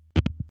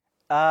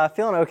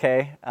Feeling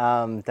okay.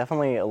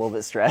 Definitely a little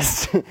bit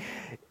stressed.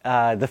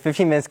 The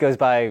 15 minutes goes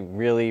by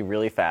really,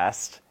 really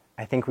fast.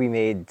 I think we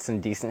made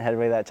some decent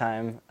headway that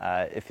time.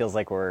 It feels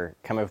like we're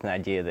coming up with an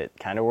idea that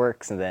kind of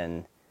works, and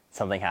then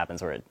something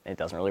happens where it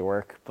doesn't really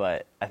work.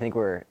 But I think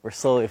we're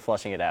slowly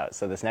flushing it out.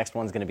 So this next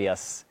one's going to be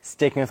us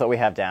sticking with what we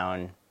have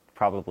down,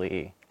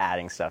 probably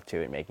adding stuff to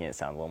it, making it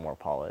sound a little more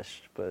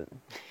polished. But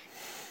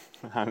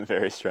I'm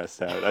very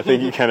stressed out. I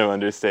think you kind of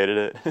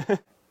understated it.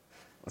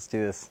 let's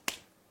do this.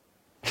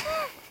 All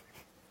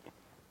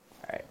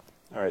right.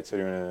 All right, so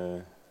do you want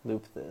to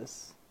Loop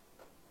this.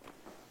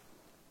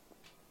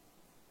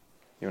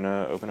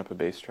 open up a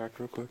bass track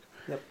real quick?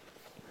 Yep.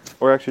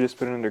 Or actually just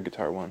put it under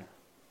guitar 1.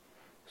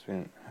 Because we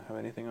didn't have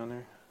anything on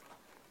there.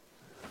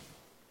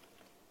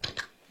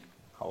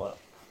 Hello.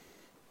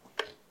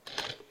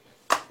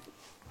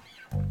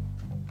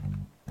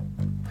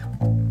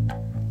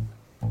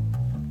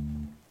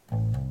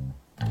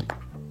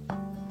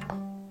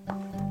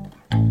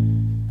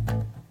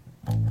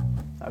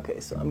 Okay,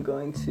 so I'm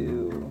going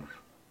to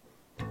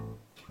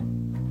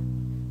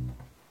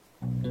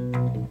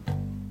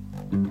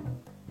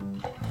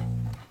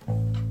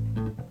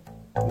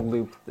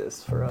loop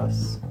this for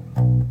us.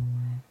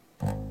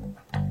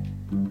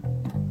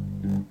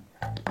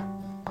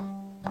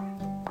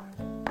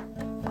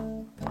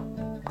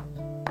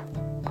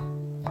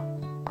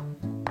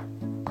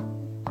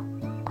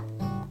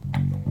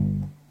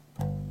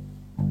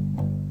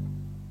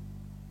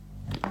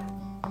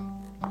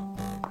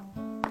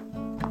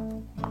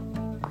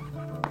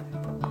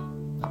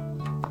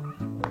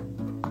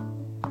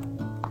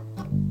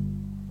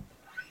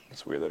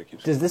 It's weird that it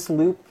keeps... Does this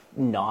loop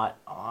not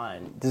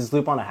on? Does this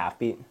loop on a half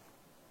beat?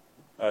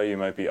 Oh, you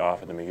might be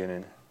off at the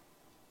beginning.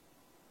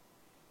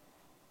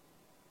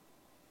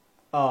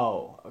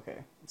 Oh, okay.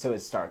 So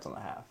it starts on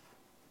the half.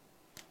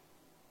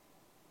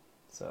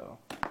 So.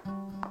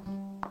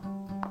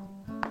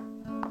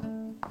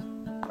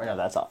 Or no,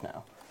 that's off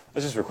now.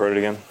 Let's just record it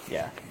again.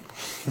 Yeah.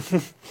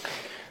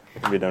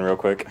 It can be done real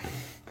quick.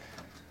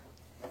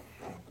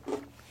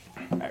 All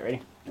right,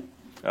 ready?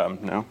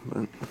 No,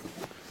 but...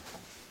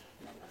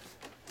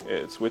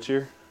 It's which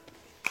ear?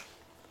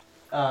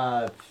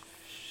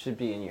 Should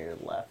be in your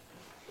left.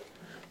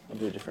 I'll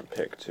do a different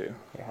pick, too.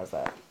 Here, how's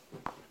that?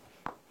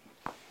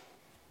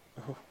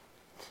 Oh.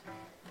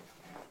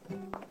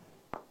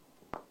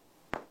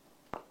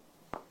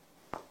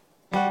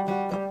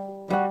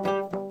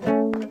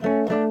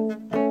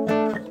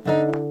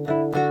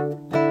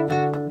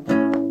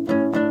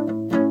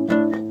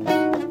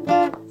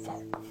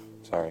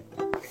 Sorry.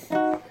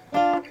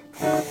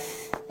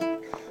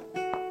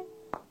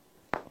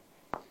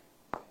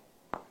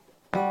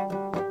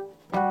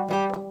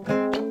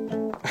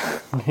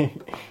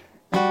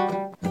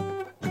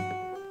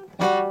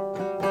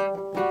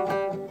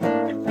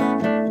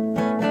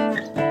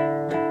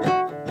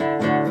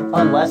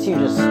 Unless you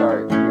just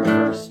start your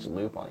first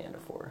loop on the end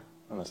of 4.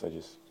 Unless I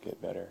just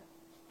get better.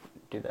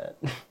 Do that.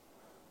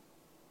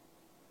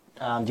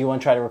 Do you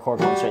want to try to record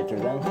one straight through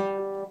then?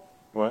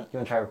 What? You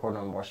want to try recording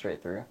one more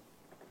straight through?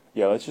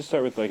 Yeah, let's just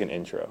start with like an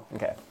intro.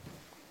 Okay.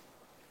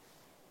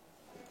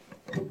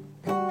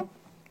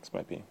 This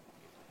might be.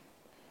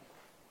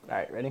 All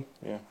right, ready?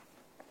 Yeah.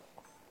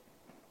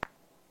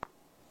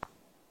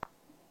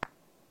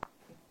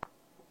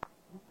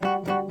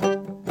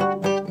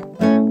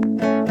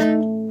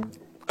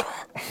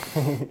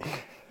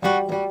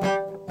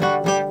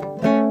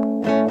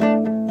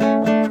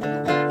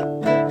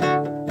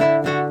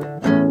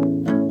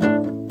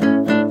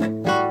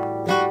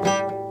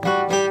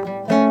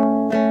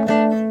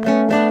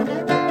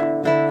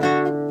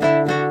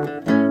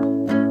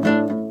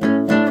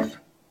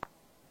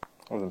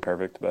 Wasn't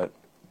perfect, but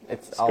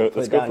let's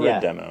go for a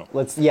demo.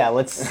 Let's.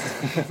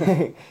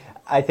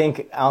 I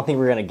don't think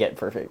we're gonna get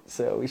perfect,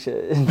 so we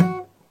should.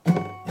 You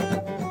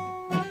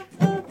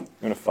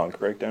want a funk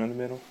breakdown in the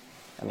middle?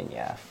 I mean,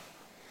 yeah.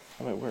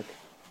 That might work.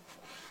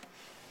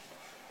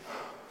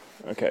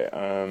 Okay,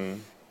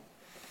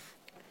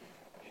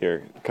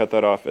 here, cut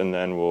that off and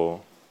then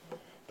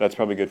that's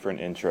probably good for an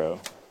intro.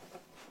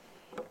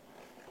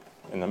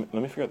 And let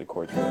me figure out the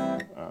chords for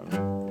it.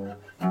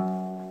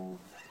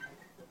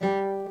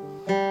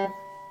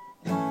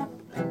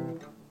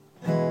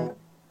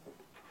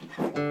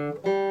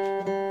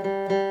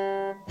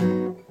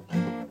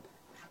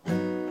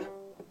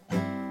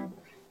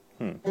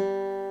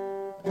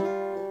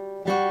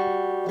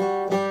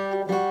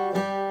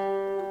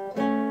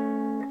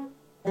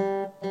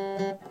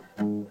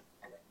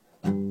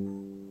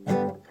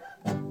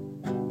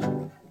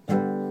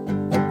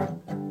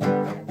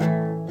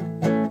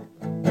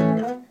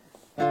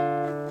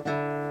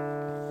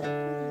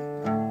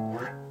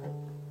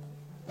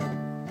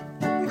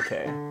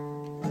 Okay.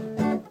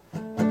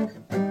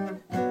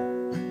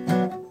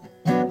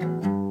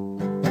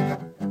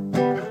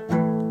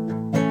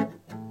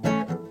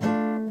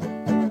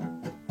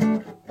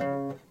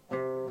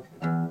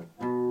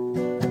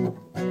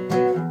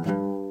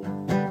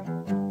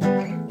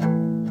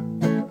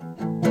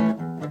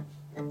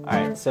 All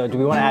right. So, do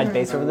we want to add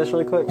bass over this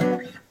really quick?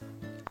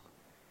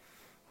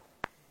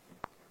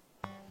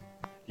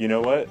 You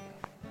know what?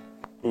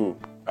 Ooh,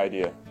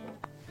 idea.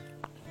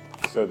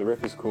 So the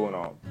riff is cool and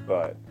all,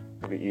 but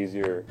it'd be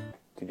easier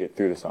to get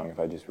through the song if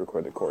I just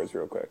record the chords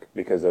real quick,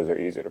 because those are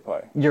easier to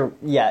play.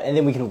 Yeah, and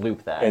then we can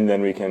loop that. And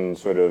then we can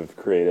sort of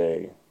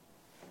create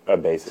a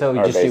basis. So we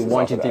our just do basis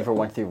 1, off 2, of 3, that. 4,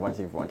 1, 3, 1,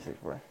 3, 1, 3,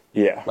 4.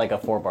 Yeah. Like a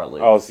 4-bar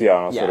loop. I'll see.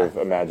 I'll Yeah. sort of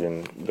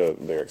imagine the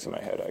lyrics in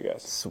my head, I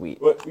guess. Sweet.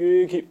 What?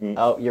 You keep.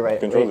 Oh, you're right.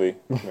 Control Wait.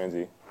 Z. Command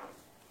Z.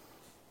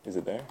 Is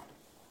it there?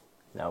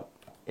 Nope.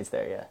 It's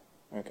there, yeah.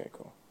 Okay,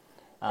 cool.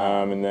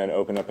 And then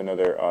open up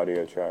another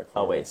audio track.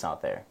 Oh, wait, it's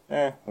not there. We'll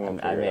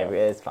I figure mean, it out.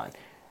 it's fine.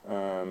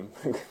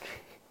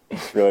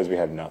 Just realized we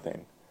have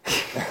nothing.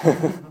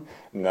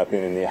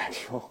 Nothing in the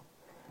actual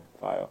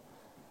file.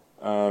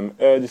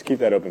 Just keep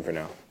that open for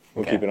now.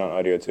 We'll Okay. keep it on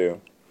audio too.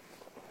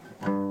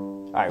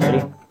 All right,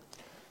 ready?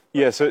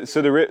 Yeah, so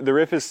the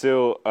riff is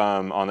still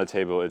on the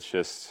table. It's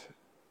just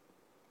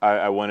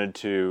I wanted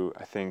to,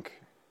 I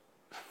think,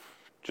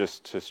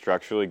 just to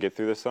structurally get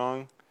through the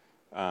song.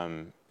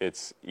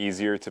 It's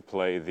easier to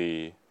play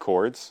the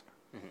chords,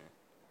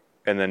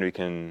 and then we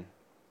can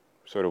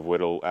sort of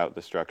whittle out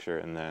the structure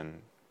and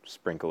then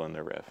sprinkle in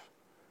the riff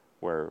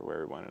where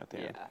we want it at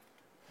the end.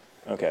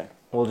 Okay.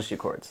 We'll just do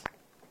chords.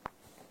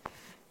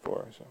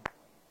 4. So.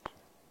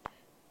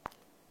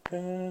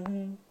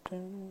 And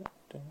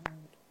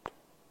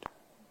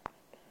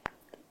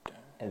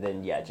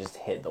then, yeah, just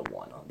hit the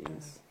 1 on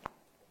these.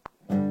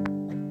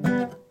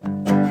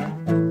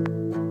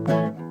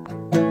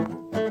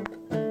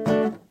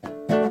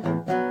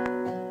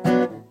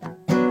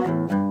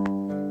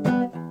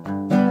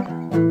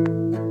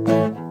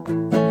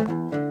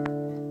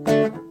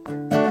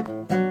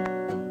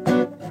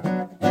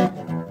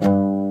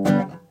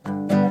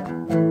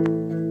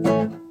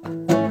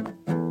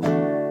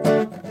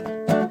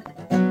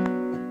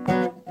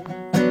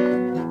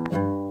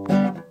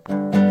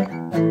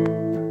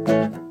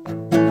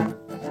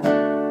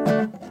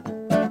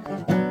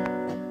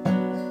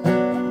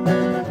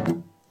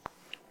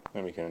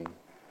 Then we can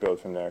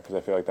build from there, because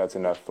I feel like that's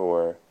enough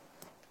for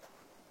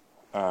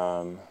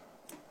a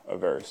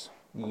verse.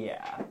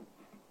 Yeah.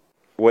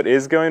 What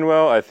is going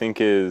well, I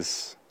think,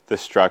 is the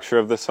structure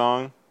of the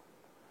song.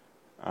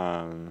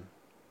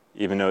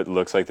 Even though it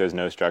looks like there's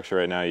no structure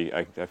right now,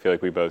 I feel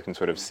like we both can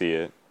sort of see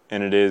it.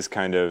 And it is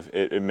kind of,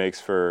 it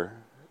makes for,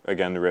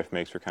 again, the riff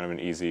makes for kind of an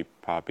easy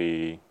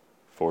poppy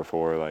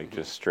 4/4, like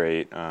just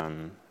straight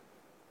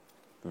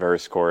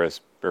verse,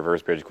 chorus, or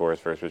verse, bridge, chorus,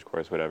 verse, bridge,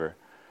 chorus, whatever.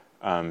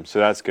 So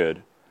that's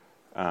good.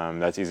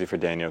 That's easy for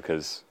Daniel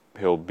because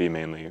he'll be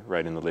mainly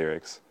writing the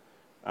lyrics.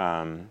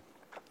 I'm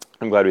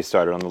glad we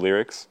started on the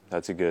lyrics.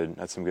 That's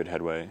some good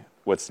headway.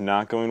 What's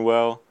not going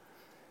well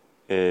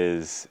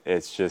is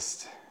it's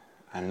just,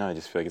 I don't know, I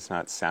just feel like it's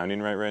not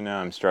sounding right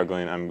now. I'm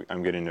struggling.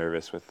 I'm getting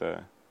nervous with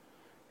the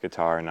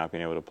guitar and not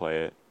being able to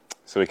play it.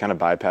 So we kind of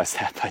bypass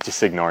that by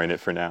just ignoring it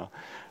for now.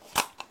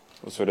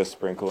 We'll sort of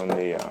sprinkle in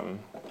the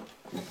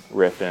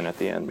riff in at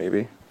the end,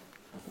 maybe.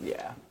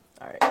 Yeah.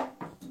 All right.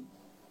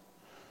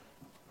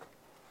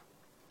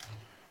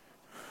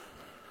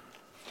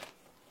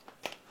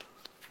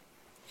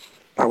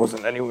 I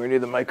wasn't anywhere near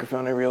the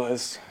microphone, I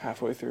realized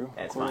halfway through.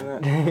 That's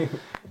recording fine. that.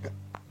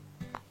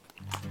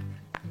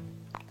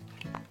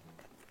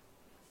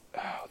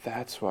 Oh,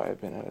 that's why I've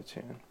been out of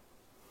tune.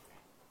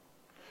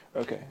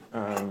 Okay,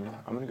 I'm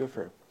gonna go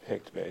for a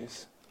picked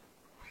bass.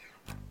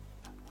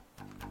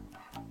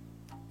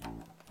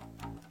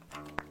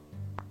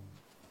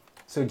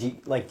 So do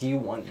you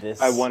want this?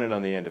 I want it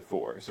on the end of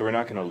 4, so we're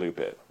not gonna loop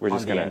it. We're on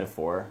just the gonna end of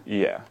 4.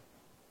 Yeah.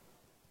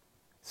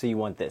 So you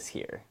want this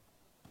here?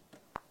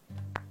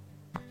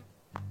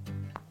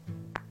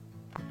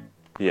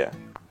 Yeah.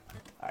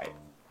 All right.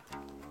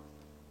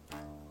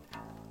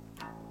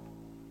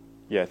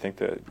 Yeah, I think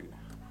that.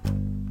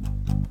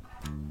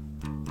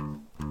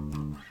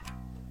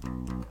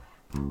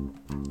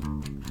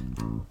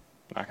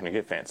 Not gonna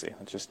get fancy.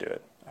 Let's just do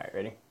it. All right.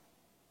 Ready?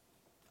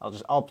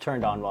 I'll turn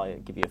it on while I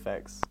give you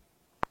effects.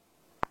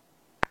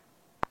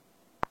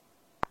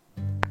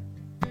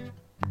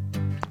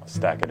 I'll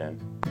stack it in.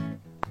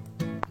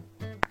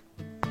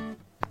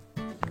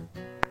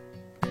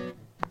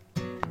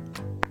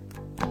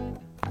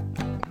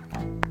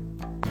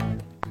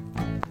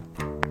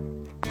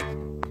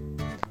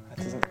 That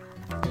doesn't.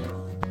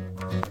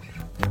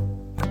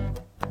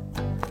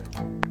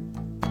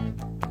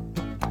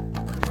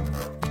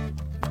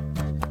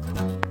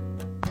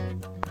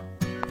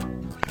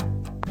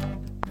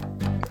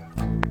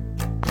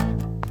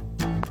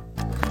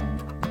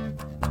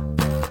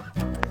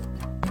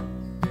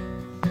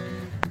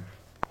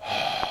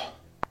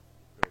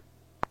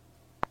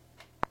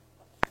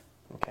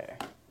 Okay.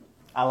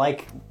 I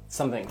like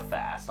something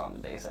fast on the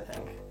bass, I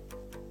think.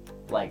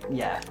 Like,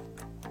 yeah.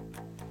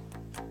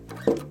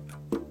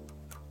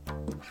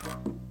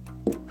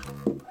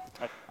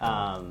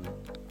 Um,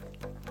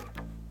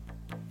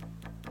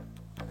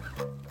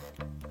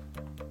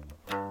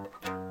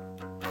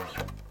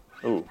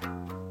 Ooh.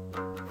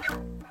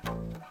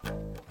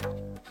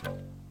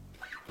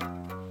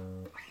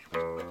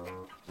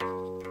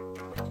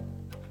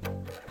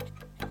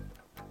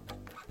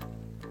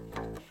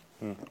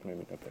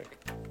 Maybe no pick.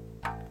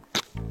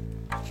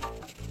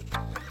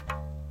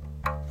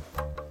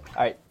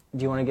 All right.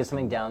 Do you want to get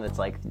something down that's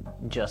like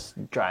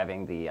just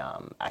driving the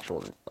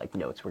actual like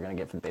notes we're gonna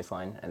get for the bass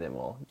line, and then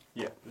we'll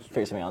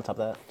figure something on top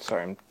of that?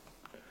 Sorry, I'm...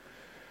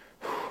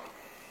 All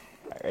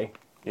right, ready?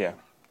 Yeah.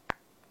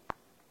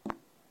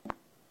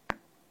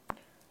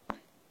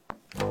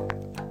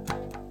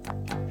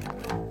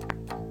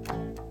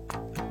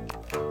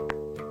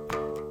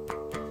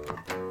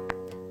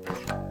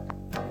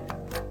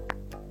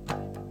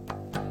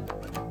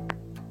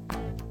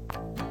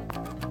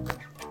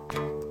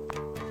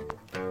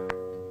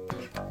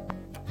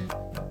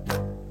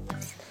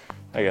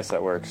 I guess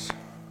that works.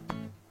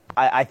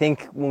 I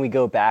think when we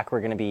go back, we're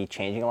going to be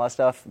changing a lot of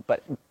stuff,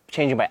 but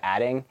changing by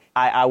adding.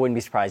 I wouldn't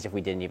be surprised if we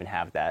didn't even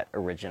have that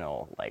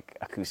original like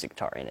acoustic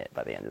guitar in it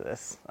by the end of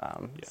this.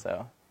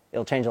 So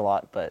it'll change a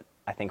lot, but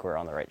I think we're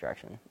on the right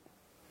direction.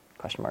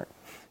 Question mark.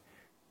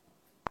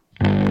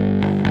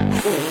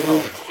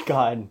 Oh,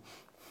 God.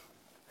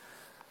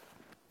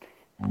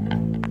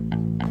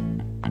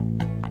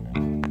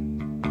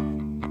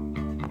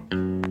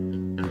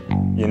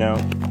 You know,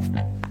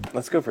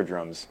 let's go for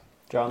drums.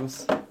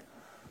 Drums. Here,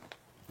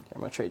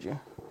 I'm going to trade you.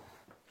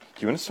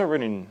 Do you want to start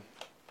writing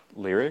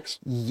lyrics?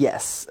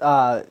 Yes.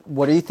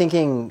 What are you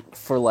thinking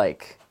for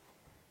like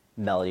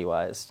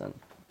melody-wise?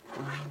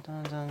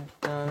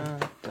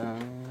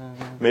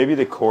 Maybe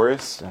the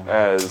chorus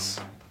as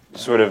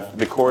sort of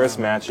the chorus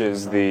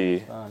matches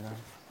the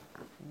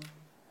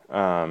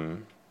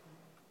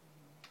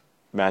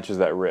matches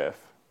that riff.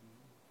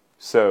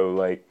 So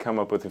like come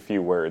up with a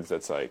few words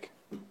that's like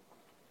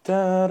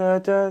da da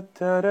da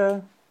da da.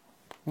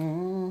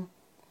 And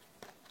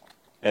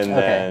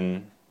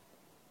then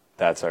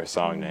that's our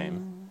song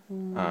name.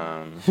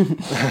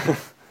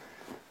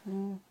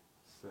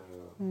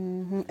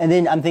 And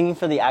then I'm thinking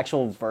for the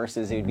actual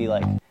verses, it would be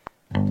like.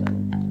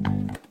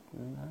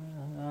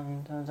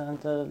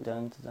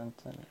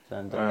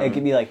 It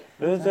could be like.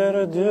 I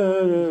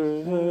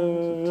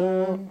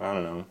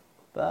don't know.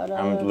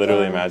 I'm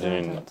literally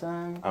imagining.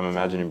 I'm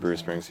imagining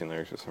Bruce Springsteen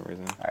lyrics for some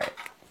reason. All right.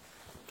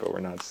 But we're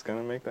not just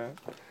gonna make that.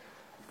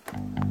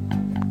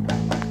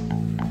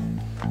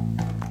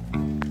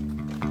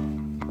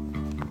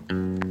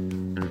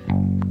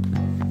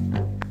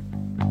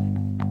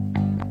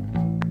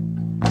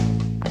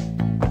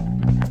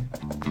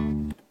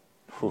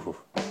 Whew,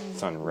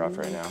 it's on rough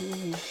right now.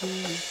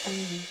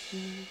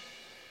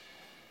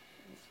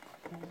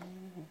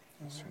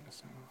 Let's turn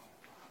this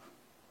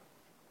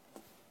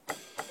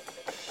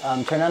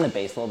down. Turn down the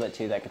bass a little bit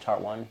too, that guitar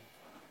one.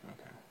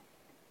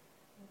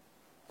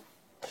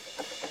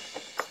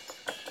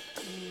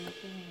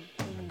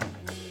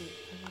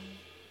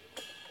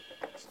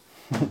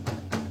 I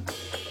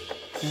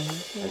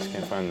just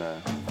can't find the...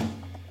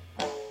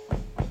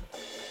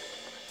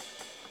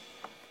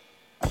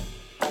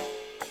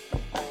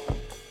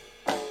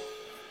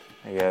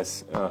 I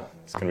guess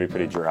it's gonna be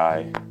pretty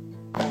dry.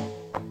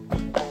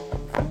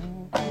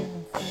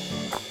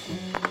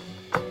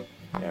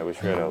 Yeah, I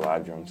wish we had a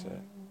live drum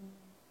set.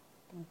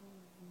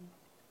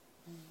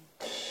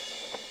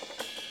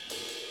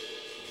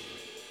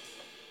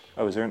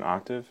 Oh, is there an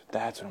octave?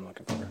 That's what I'm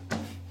looking for.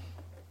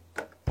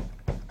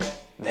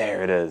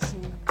 There it is.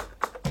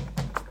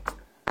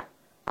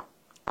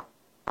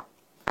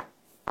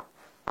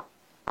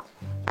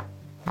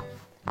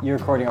 You're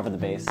recording over the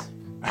bass.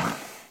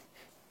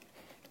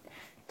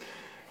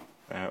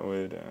 That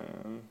would,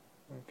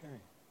 okay.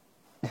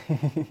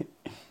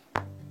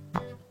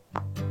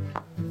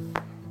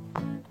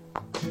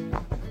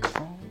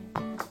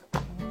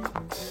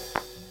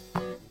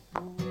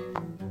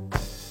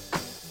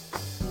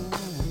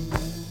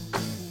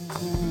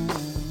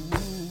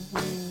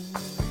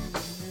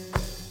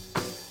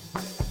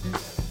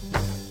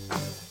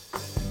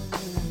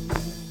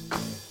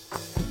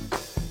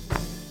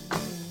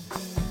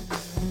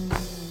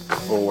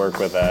 We'll work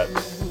with that.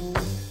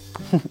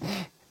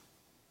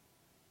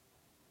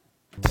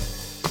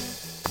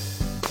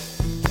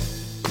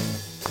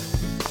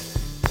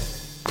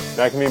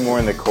 That can be more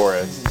in the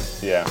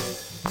chorus. Yeah.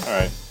 All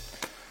right.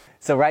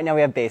 So right now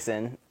we have bass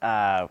in,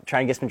 trying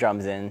to get some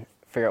drums in,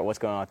 figure out what's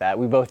going on with that.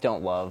 We both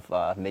don't love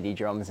MIDI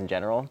drums in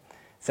general,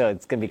 so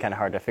it's going to be kind of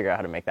hard to figure out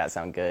how to make that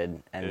sound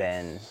good. And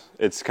then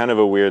it's kind of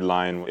a weird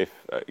line. If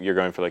you're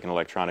going for like an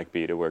electronic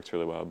beat, it works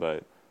really well.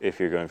 But if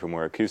you're going for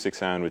more acoustic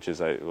sound, which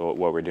is what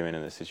we're doing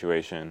in this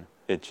situation,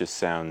 it just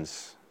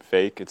sounds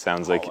fake. It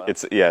sounds like it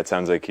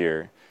sounds like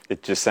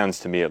it just sounds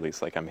to me at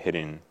least like I'm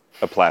hitting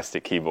a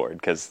plastic keyboard,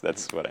 because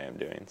that's what I am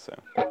doing. So.